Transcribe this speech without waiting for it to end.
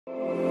Okay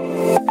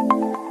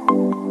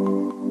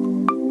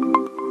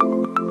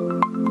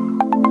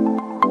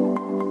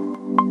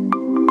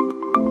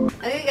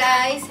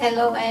guys,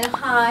 hello and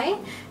hi.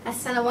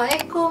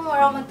 Assalamualaikum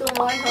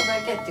warahmatullahi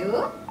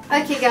wabarakatuh.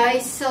 Okay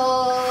guys, so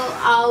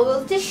I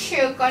will teach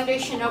you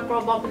conditional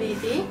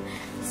probability.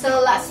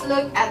 So let's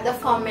look at the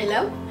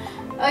formula.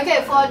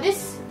 Okay, for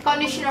this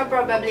conditional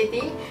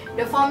probability,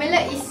 the formula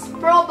is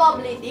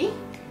probability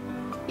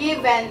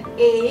event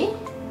A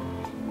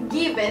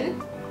given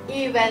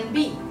event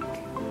B,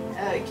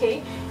 okay,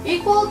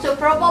 equal to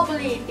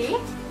probability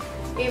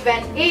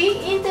event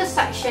A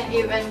intersection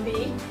event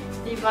B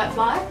divided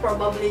by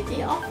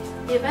probability of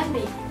event B.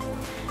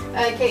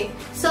 Okay,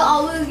 so I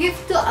will give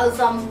two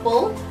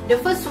examples. The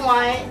first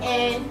one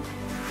in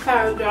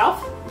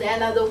paragraph, the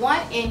another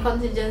one in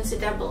contingency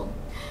table.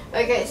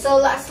 Okay, so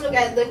let's look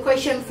at the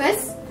question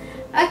first.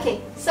 Okay,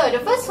 so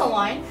the first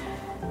one,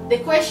 the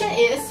question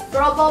is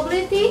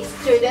probability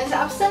students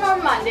absent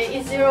on Monday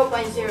is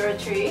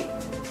 0.03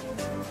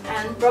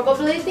 and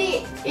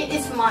probability it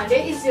is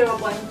Monday is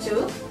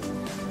 0.2.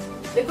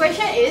 The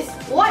question is,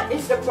 what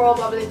is the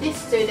probability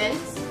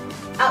students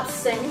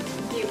absent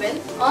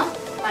given on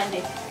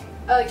Monday?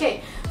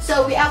 Okay,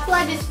 so we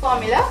apply this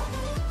formula.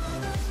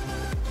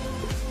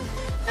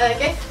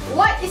 Okay,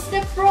 what is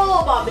the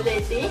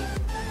probability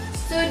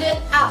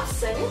student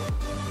absent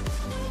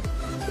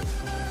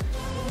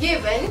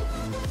given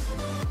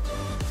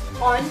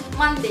on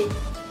Monday?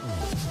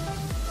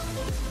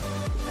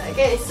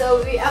 Okay,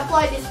 so we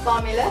apply this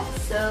formula.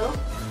 So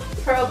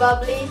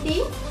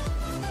probability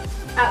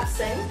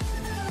absent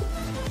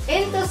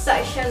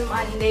intersection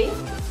Monday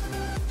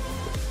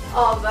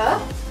over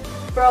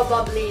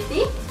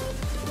probability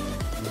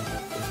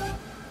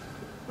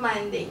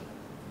Monday.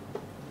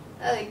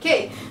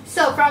 Okay,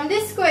 so from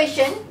this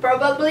question,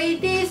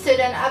 probability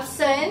student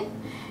absent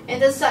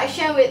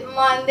intersection with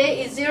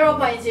Monday is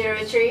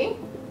 0.03.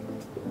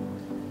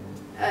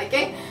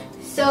 Okay,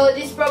 so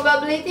this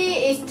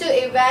probability is two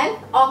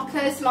events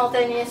occur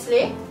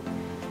simultaneously.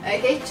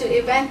 Okay, two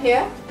events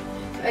here.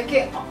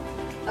 Okay,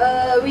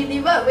 we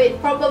divide with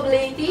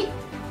probability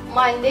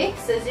Monday,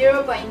 so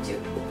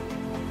 0.2.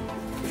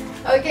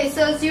 Okay,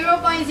 so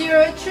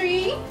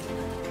 0.03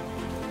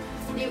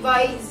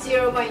 divide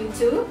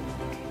 0.2.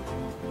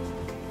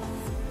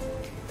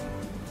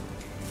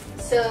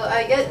 So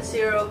I get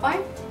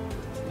 0.15.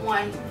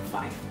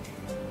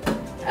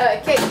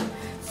 Okay,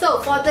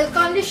 so for the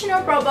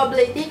conditional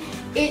probability,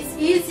 it's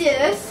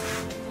easiest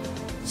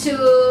to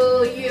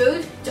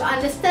you to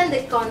understand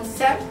the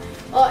concept,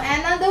 or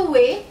another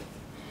way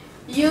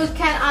you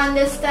can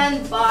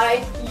understand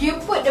by you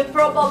put the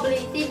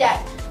probability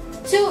that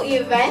two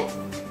events,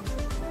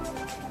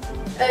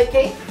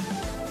 okay,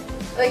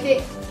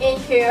 in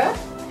here,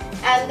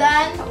 and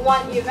then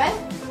one event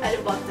at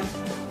the bottom.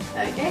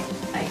 Okay,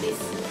 like this.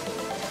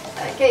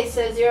 Okay,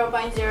 so 0.03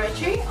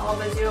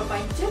 over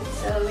 0.2,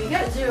 so we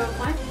got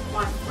 0.15.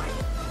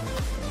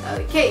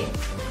 Okay,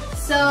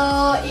 so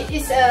it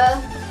is a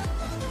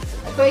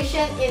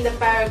question in the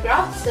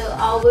paragraph, so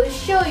I will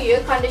show you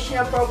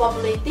conditional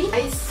probability.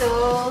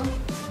 So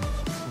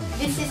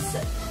this is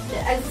the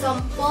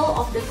example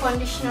of the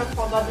conditional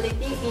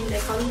probability in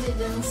the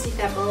contingency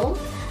table.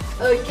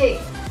 Okay,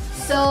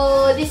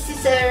 so this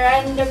is a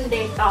random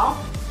data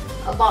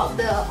about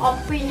the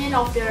opinion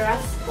of the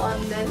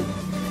respondent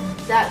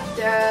that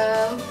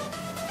the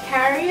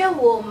career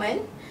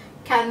woman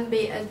can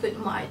be a good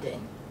mother.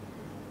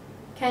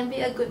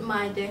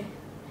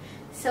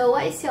 So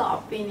what is your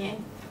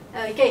opinion?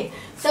 Okay,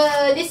 so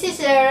this is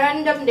a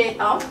random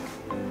data.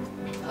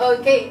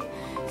 Okay,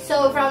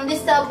 so from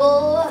this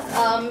table,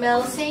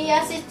 male say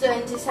yes is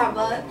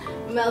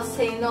 27, male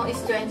say no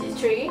is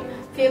 23,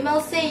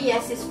 female say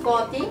yes is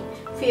 40,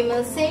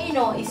 female say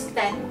no is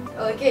 10.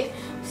 Okay,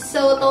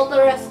 so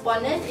total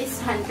respondent is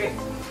 100.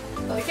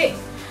 Okay,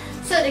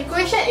 so the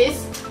question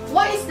is,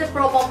 what is the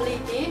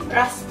probability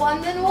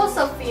respondent was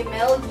a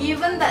female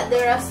given that the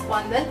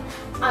respondent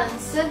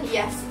answered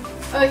yes?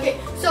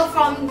 Okay, so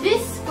from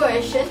this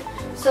question,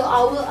 so I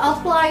will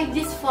apply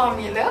this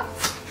formula.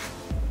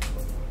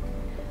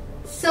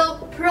 So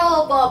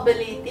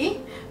probability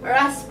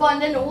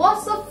respondent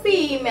was a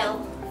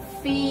female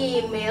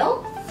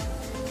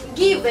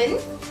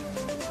given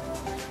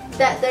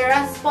that the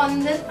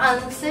respondent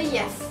answered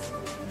yes.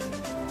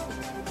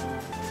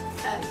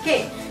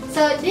 Okay,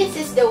 so this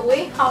is the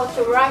way how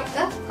to write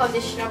a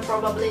conditional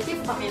probability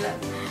formula.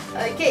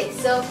 Okay,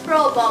 so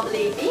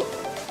probability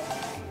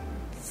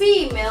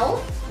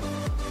female,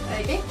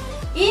 okay,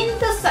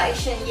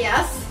 intersection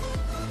yes,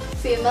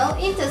 female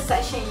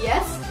intersection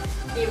yes,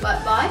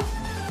 divided by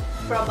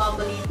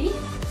probability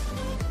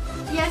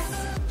yes.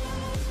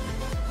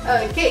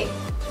 Okay,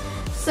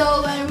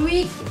 so when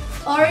we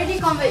already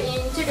convert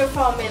into the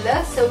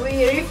formula, so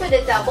we refer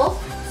the table.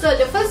 So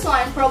the first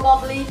one,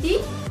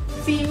 probability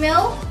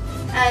female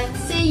and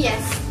say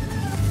yes,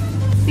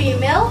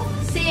 female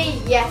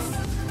say yes,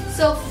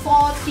 so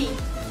 40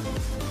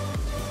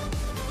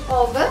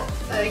 over,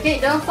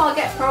 okay, don't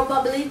forget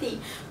probability.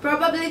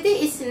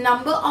 Probability is the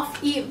number of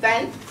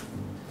events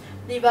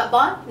divided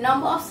by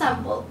number of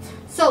sample.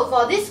 So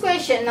for this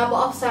question, number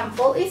of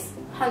sample is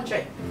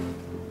 100.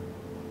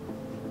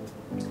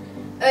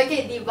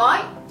 Okay,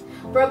 divide.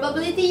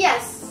 Probability,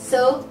 yes.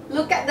 So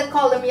look at the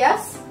column,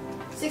 yes.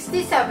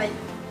 67.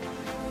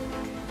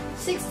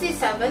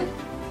 67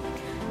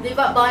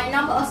 divided by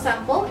number of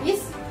sample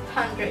is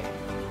 100.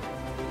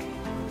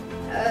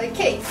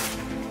 Okay,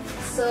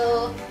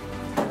 so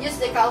use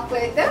the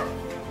calculator.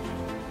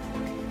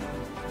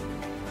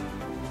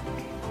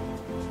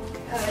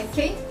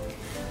 Okay,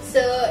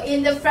 so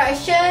in the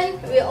fraction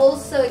we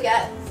also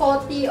get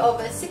 40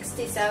 over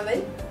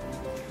 67.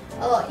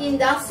 In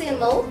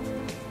decimal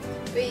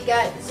we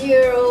get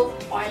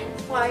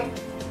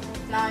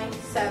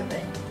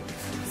 0.597.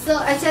 So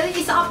actually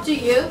it's up to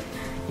you.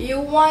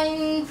 You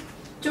want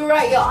to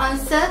write your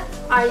answer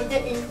either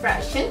in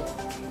fraction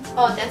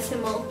or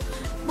decimal.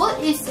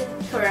 Both is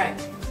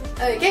correct.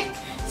 Okay,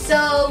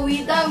 so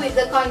we're done with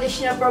the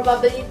conditional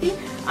probability.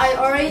 I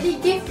already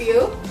give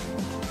you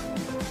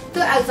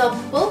two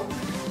examples.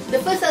 The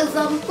first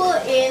example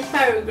in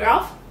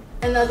paragraph,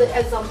 another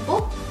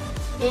example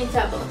in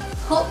table.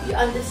 Hope you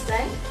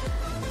understand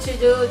to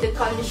do the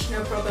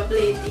conditional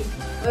probability.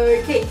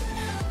 Okay,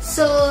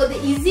 so the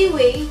easy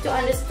way to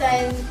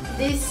understand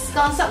this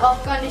concept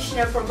of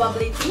conditional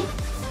probability,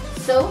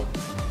 so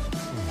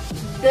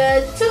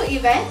the two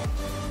event,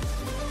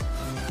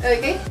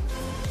 okay,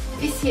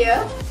 is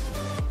here,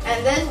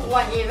 and then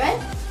one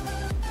event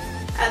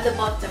at the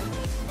bottom.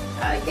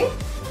 Okay,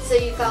 so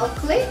you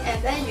calculate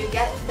and then you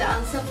get the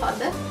answer for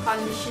the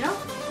conditional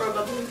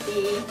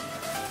probability.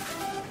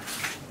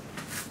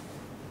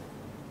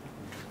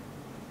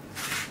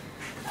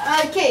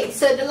 Okay,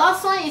 so the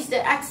last one is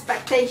the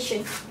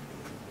expectation.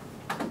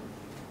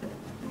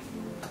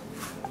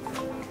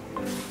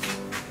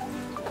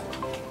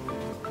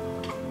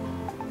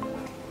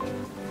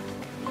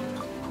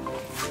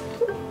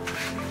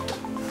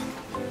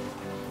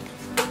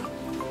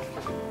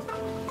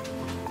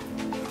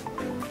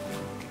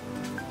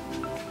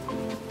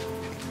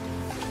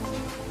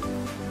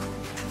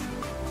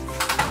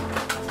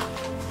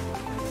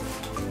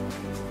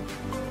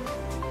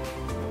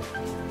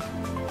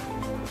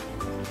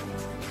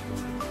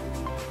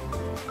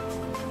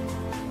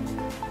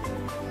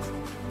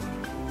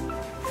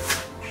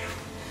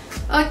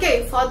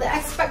 Okay, for the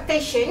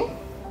expectation,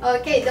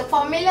 okay, the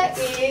formula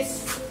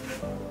is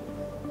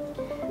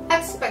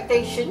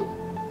expectation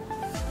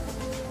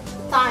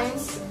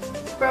times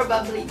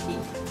probability,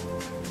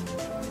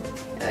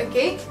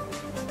 okay,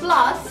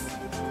 plus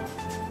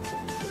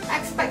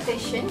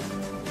expectation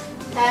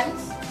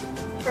times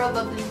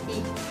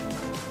probability,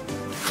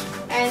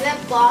 and then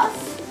plus,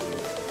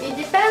 it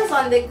depends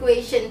on the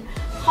equation,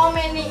 how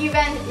many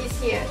event is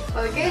here.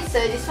 Okay, so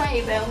this one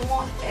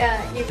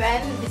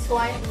event, this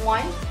one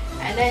 1,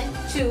 and then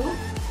 2,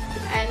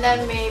 and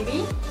then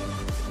maybe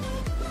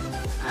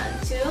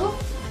 2,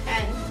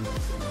 and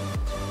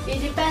it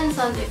depends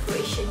on the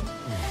equation.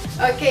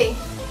 Okay,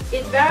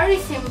 it's very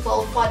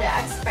simple for the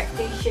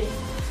expectation.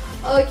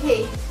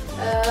 Okay,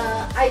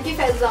 I give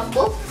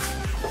example.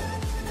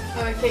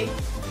 Okay,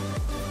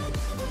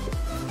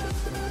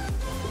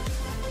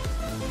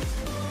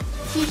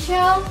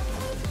 teacher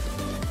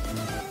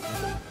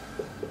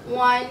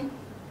want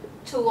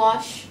to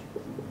watch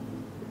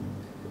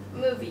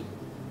movie.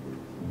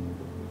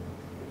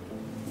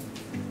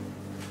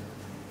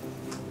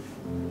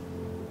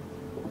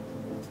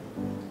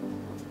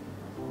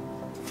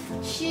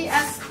 She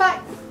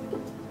expects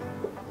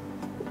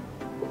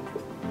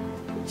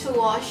to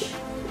watch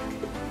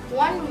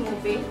one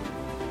movie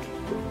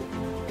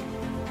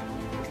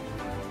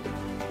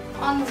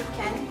on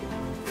weekend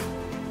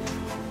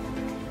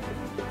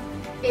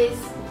is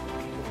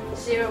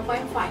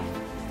 0.5.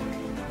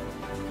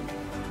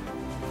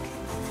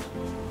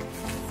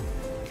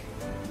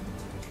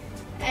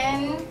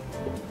 And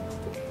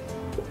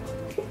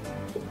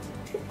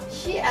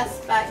she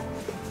expects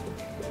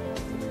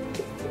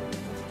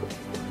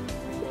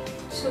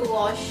to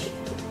watch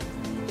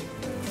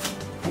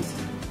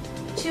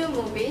 2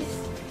 movies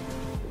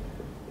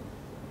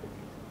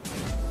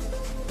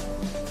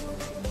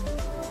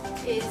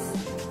is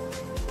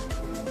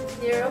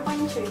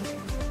 0.3.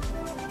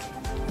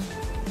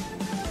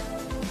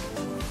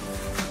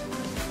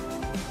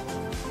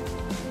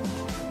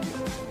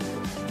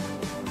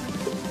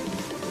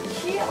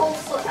 She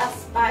also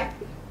expects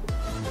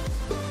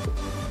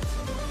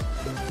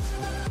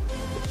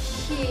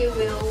she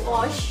will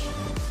watch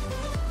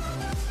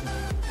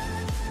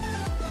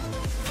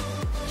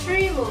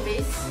 3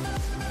 movies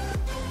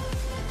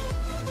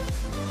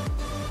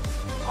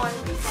on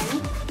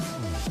weekend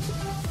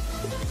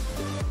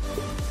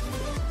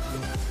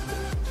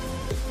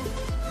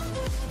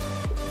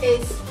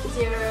is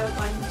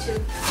 0.2.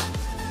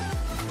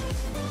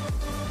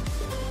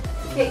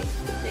 Okay,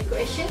 the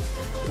question,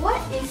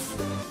 what is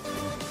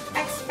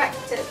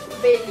expected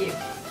value?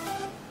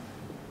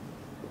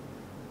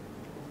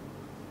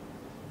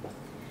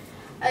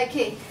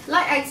 Okay,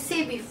 like I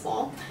said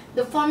before,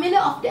 the formula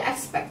of the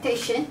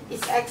expectation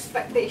is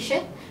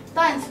expectation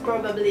times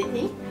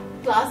probability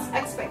plus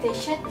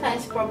expectation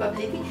times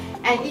probability,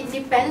 and it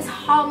depends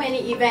how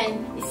many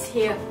event is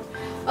here.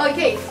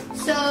 Okay,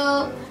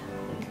 so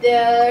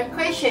the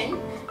question,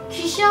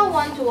 Kisha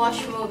want to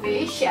watch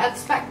movie. She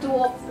expect to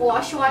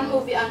watch one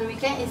movie on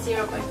weekend is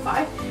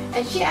 0.5,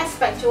 and she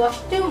expect to watch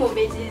 2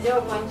 movies is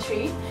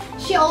 0.3.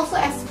 She also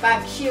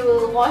expect she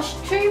will watch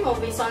 3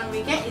 movies on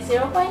weekend is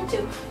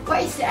 0.2.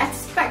 What is the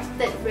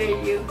expected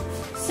value?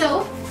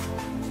 So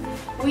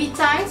we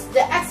times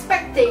the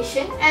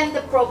expectation and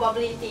the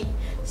probability.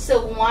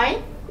 So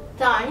 1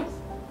 times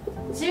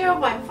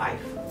 0.5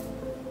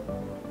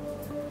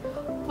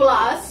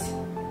 plus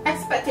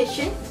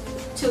expectation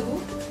 2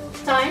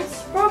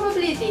 times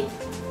probability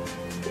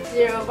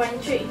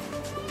 0.3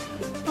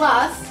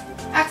 plus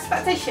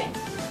expectation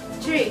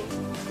 3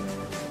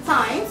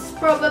 times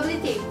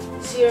probability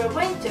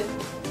 0.2.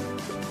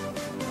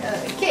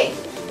 Okay,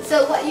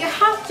 so what you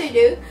have to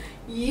do,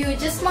 you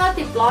just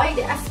multiply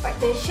the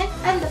expectation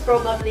and the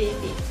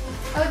probability.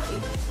 Okay,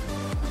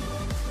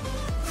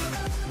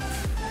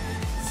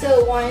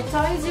 so 1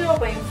 times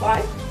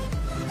 0.5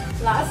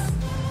 plus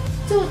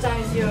 2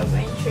 times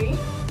 0.3.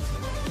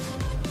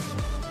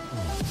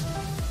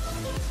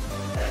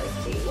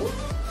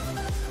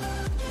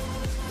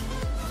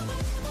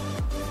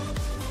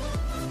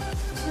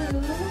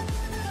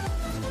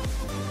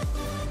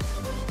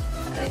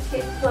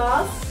 Okay,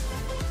 plus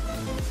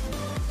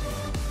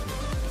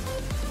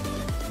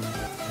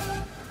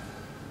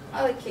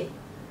okay,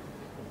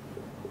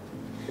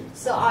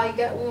 so I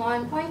get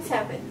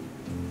 1.7.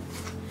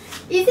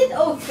 Is it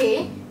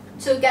okay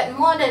to get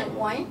more than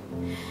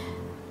 1?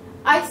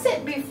 I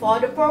said before,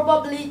 the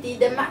probability,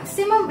 the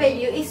maximum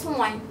value is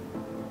 1.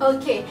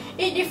 Okay,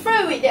 it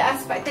differs with the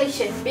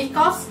expectation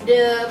because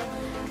the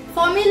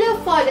formula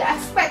for the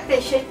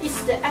expectation is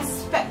the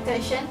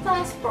expectation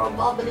times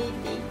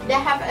probability. They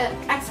have an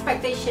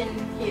expectation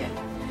here.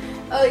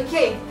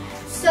 Okay,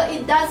 so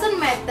it doesn't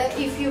matter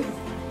if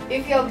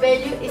your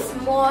value is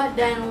more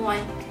than 1.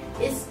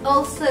 It's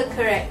also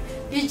correct.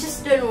 You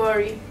just don't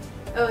worry.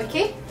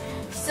 Okay,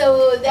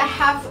 so they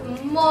have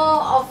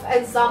more of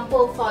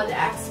example for the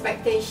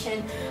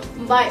expectation,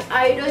 but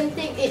I don't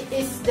think it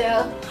is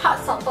the hard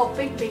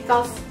subtopic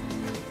because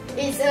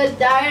it's a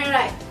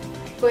direct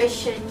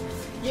question.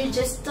 You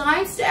just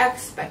times the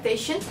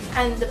expectation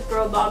and the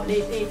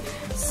probability.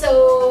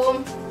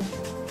 So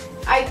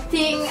I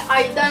think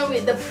I done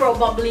with the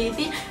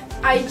probability.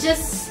 I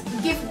just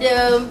give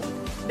the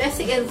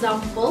basic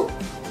example.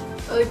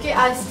 Okay,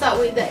 I start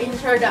with the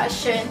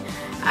introduction.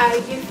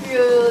 I give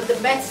you the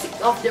basic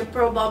of the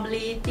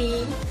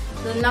probability,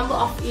 the number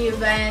of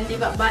event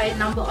divided by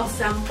number of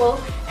sample,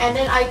 and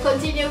then I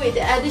continue with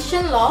the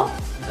addition law.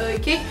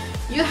 Okay,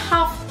 you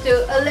have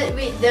to alert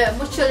with the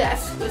mutually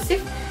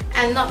exclusive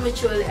and not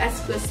mutually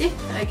exclusive.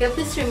 Okay,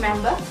 please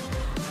remember.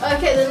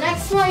 Okay, the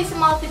next one is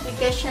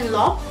multiplication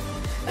law.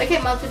 Okay,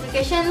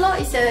 multiplication law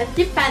is a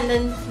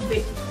dependent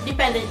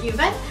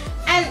event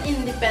and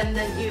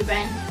independent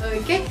event.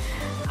 Okay,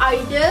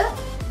 either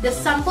the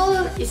sample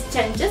is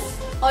changes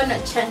or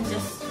not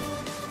changes.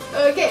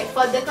 Okay,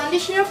 for the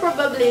conditional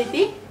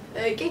probability,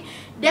 okay,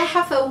 they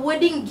have a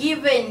wording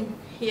given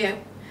here,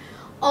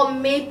 or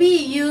maybe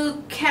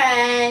you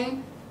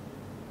can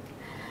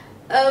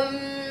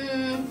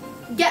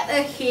get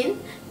a hint.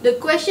 The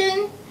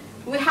question,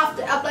 we have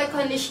to apply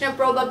conditional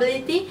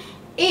probability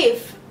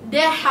if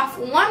they have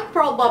 1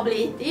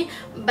 probability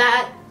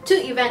but 2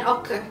 events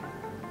occur.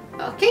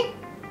 Okay,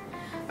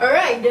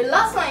 alright, the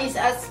last one is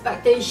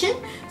expectation.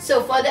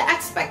 So for the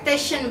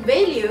expectation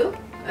value,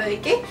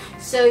 okay,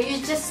 so you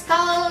just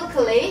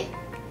calculate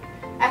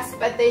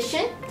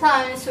expectation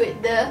times with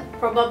the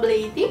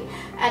probability,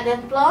 and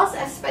then plus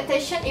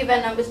expectation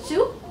event number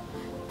 2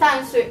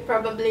 times with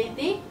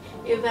probability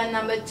event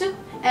number 2,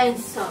 and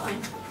so on.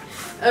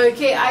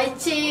 Okay, I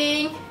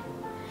think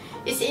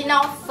it's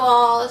enough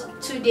for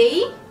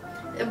today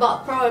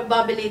about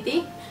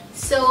probability.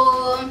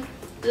 So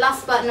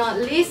last but not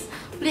least,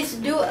 please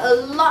do a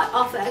lot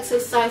of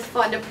exercise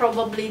for the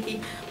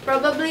probability.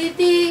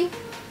 Probability,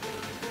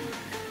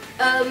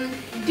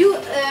 do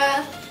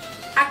a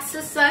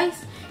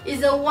exercise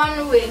is a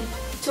one way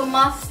to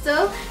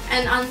master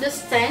and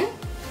understand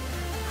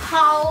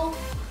how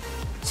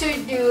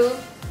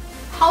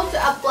to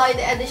apply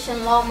the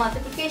addition law,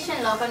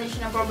 multiplication law,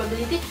 conditional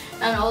probability,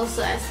 and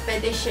also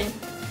expectation.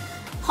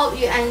 Hope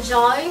you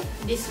enjoy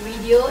this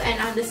video and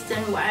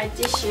understand what I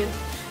teach you.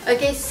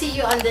 Okay, see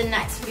you on the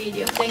next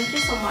video. Thank you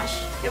so much.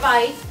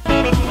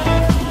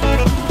 Goodbye.